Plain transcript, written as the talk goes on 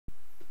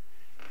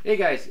Hey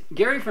guys,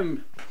 Gary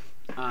from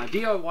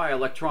DIY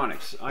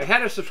Electronics. I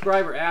had a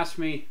subscriber ask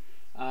me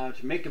to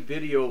make a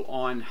video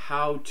on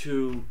how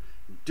to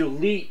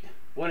delete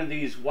one of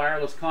these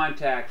wireless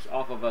contacts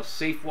off of a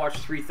Safewatch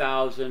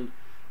 3000.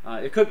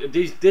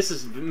 This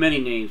is many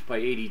names by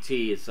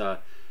ADT. It's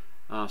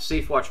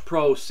Safewatch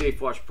Pro,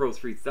 Safewatch Pro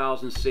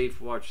 3000,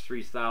 Safewatch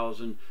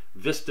 3000,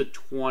 Vista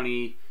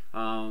 20.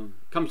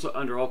 Comes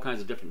under all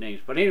kinds of different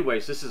names. But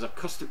anyways, this is a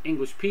custom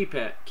English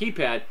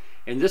keypad,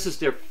 and this is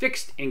their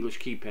fixed English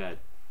keypad.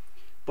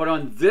 But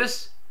on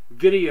this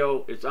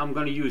video, I'm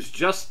going to use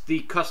just the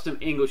custom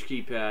English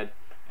keypad,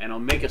 and I'll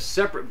make a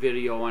separate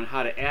video on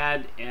how to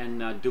add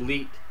and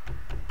delete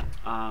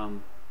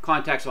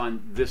contacts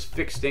on this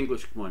fixed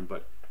English one.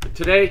 But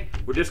today,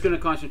 we're just going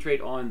to concentrate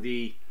on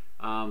the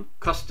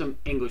custom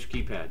English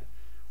keypad.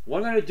 What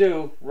I'm going to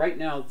do right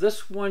now,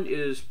 this one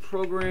is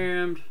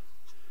programmed.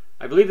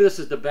 I believe this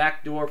is the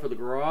back door for the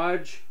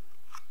garage.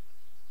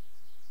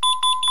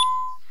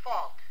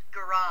 Fault,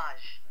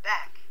 garage,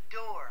 back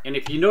door. And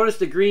if you notice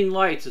the green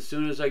lights as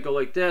soon as I go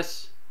like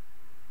this,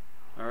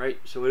 alright,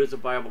 so it is a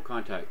viable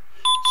contact.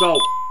 So,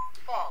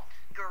 fault,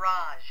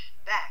 garage,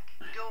 back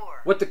door.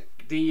 What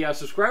the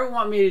subscriber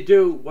wanted me to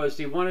do was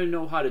they wanted to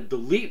know how to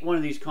delete one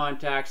of these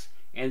contacts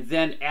and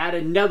then add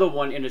another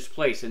one in its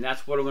place. And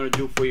that's what I'm going to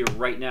do for you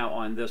right now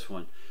on this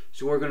one.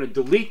 So we're going to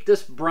delete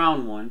this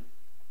brown one.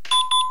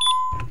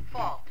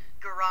 Fault,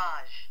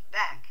 garage,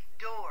 back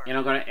door. And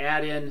I'm going to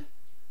add in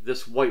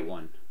this white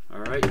one.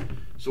 Alright,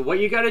 so what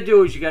you got to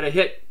do is you got to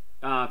hit,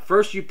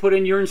 first you put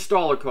in your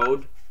installer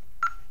code,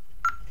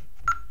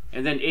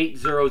 and then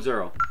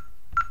 800.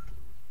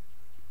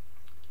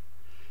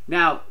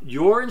 Now,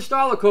 your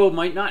installer code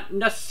might not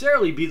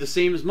necessarily be the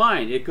same as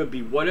mine. It could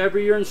be whatever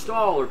your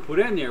installer put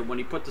in there when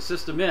he put the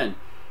system in.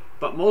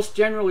 But most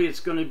generally it's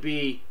going to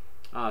be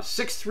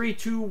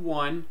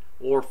 6321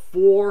 or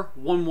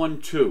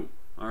 4112.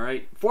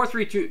 Alright,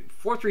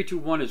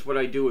 4321 is what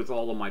I do with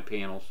all of my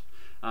panels,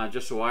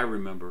 just so I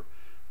remember.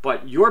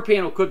 But your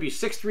panel could be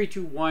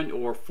 6321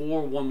 or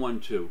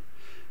 4112.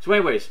 So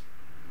anyways,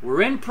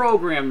 we're in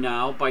program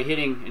now by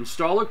hitting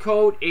installer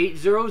code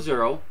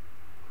 800.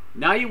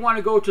 Now you want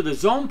to go to the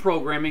zone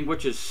programming,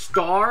 which is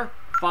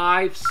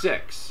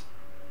 *56.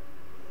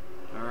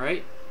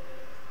 Alright,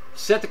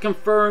 set to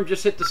confirm,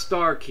 just hit the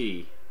star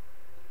key.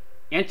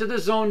 Enter the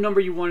zone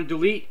number you want to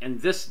delete, and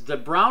the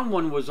brown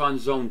one was on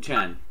zone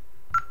 10.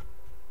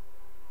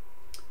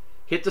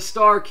 Hit the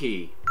star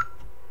key.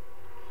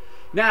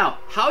 Now,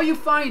 how you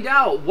find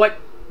out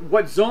what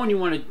zone you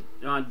want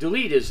to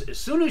delete is as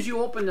soon as you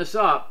open this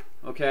up,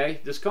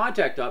 okay, this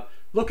contact up,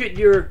 look at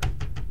your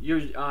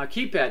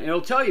keypad, and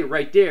it'll tell you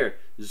right there,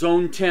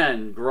 zone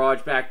 10,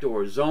 garage back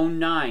door, zone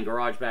 9,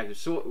 garage back door,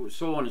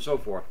 so on and so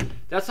forth.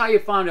 That's how you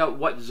find out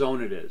what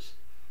zone it is.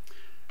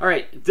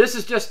 Alright, this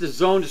is just the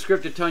zone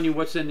descriptor telling you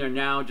what's in there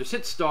now. Just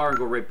hit star and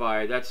go right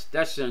by it. That's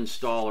the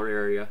installer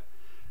area.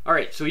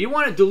 Alright, so you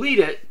want to delete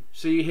it,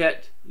 so you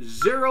hit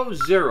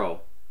 00.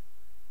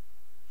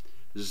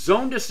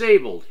 Zone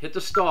disabled, hit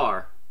the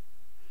star.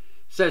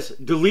 It says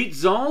delete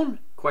zone,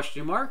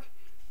 question mark.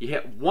 You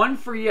hit 1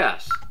 for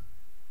yes.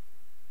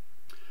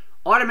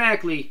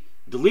 Automatically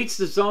deletes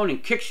the zone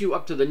and kicks you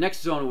up to the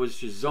next zone,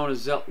 which is zone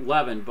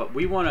 11. But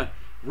we want to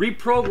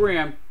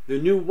reprogram the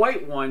new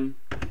white one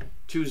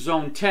to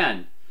zone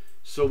 10.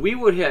 So we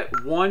would hit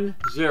 10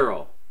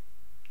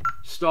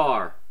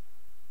 star.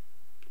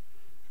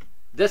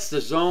 That's the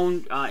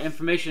zone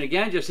information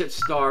again. Just hit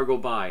star, go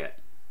by it.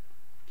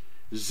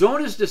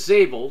 Zone is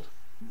disabled,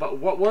 but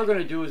what we're going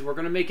to do is we're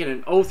going to make it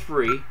an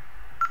 03,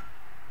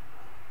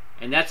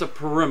 and that's a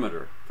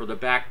perimeter for the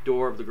back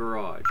door of the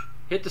garage.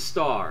 Hit the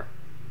star.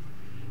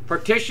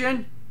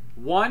 Partition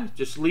 1,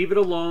 just leave it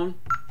alone.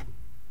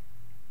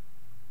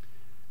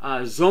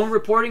 Zone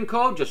reporting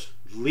code, just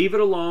leave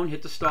it alone.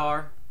 Hit the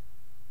star.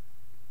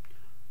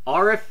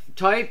 RF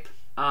type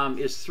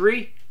is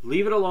 3,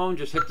 leave it alone.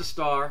 Just hit the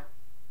star.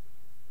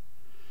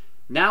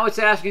 Now it's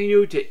asking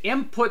you to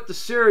input the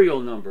serial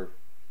number.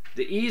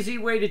 The easy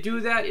way to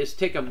do that is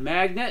take a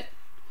magnet,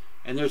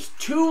 and there's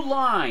 2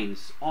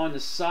 lines on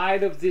the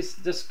side of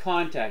this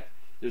contact.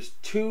 There's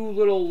 2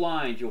 little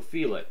lines, you'll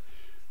feel it.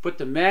 Put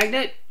the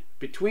magnet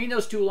between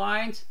those 2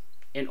 lines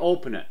and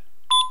open it.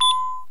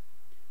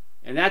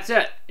 And that's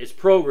it. It's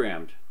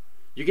programmed.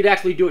 You could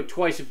actually do it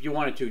twice if you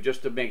wanted to,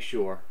 just to make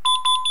sure.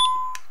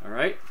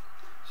 Alright,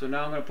 so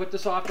now I'm going to put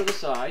this off to the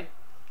side.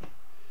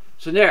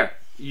 So there,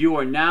 you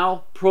are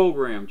now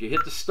programmed. You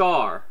hit the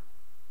star.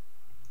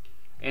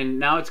 And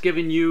now it's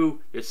giving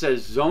you, it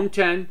says zone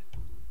 10,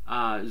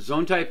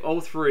 zone type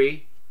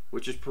 03,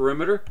 which is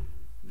perimeter.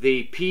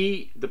 The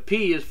P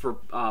is for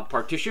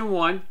partition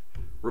 1,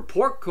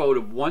 report code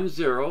of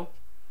 10.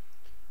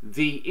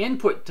 The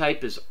input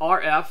type is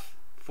RF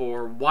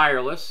for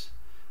wireless.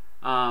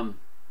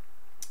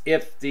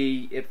 If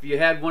you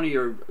had one of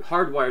your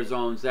hardwire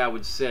zones, that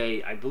would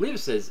say, I believe it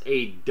says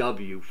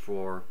AW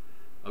for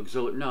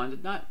auxiliary. No,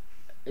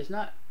 it's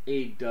not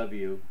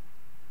AW.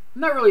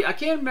 Not really, I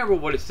can't remember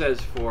what it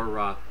says for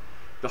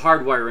the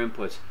hardwire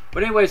inputs.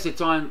 But anyways, it's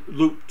on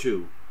loop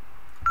 2.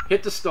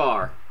 hit the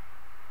star.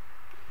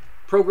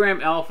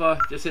 Program alpha,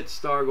 just hit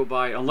star, go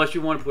by, unless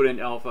you want to put in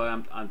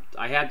alpha.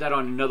 I have that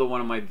on another one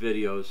of my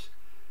videos.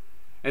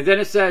 And then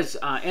it says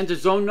enter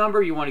zone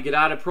number. You want to get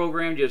out of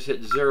program, just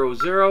hit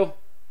 00.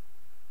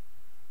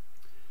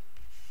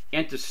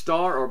 Enter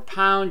star or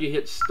pound, you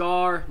hit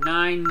star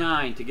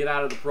 99 to get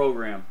out of the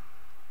program.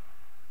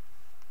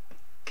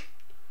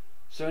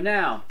 So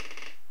now,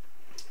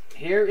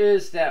 here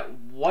is that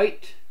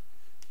white,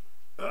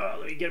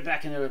 let me get it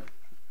back in the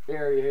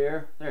area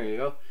here. There you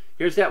go.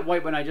 Here's that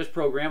white one I just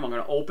programmed. I'm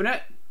going to open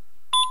it.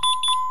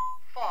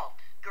 Fault.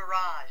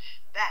 Garage.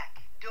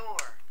 Back. Door.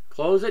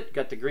 Close it.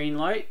 Got the green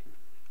light.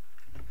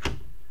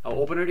 I'll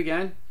open it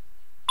again.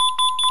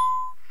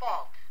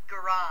 Fault.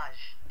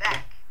 Garage.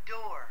 Back.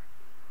 Door.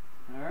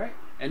 Alright.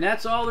 And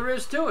that's all there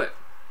is to it.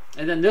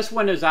 And then this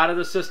one is out of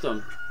the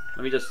system.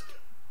 Let me just...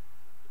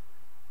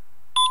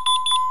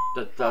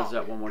 That does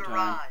that one more time.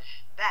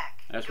 Garage. Back.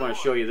 I just want to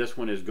show you this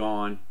one is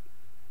gone.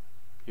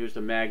 Here's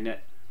the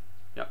magnet.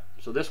 Yep.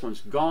 So this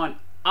one's gone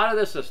out of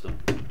the system.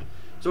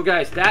 So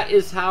guys, that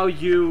is how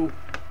you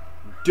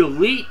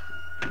delete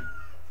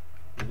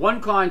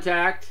one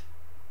contact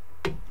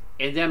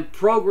and then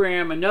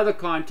program another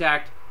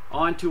contact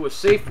onto a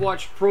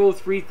Safewatch Pro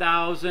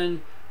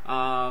 3000,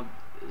 Safewatch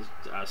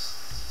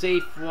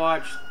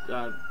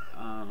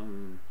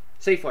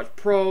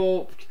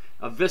Pro,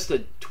 a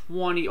Vista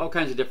 20, all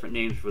kinds of different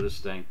names for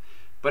this thing.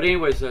 But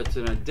anyways, it's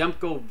an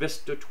Ademco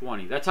Vista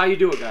 20. That's how you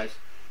do it, guys.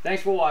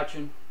 Thanks for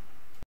watching.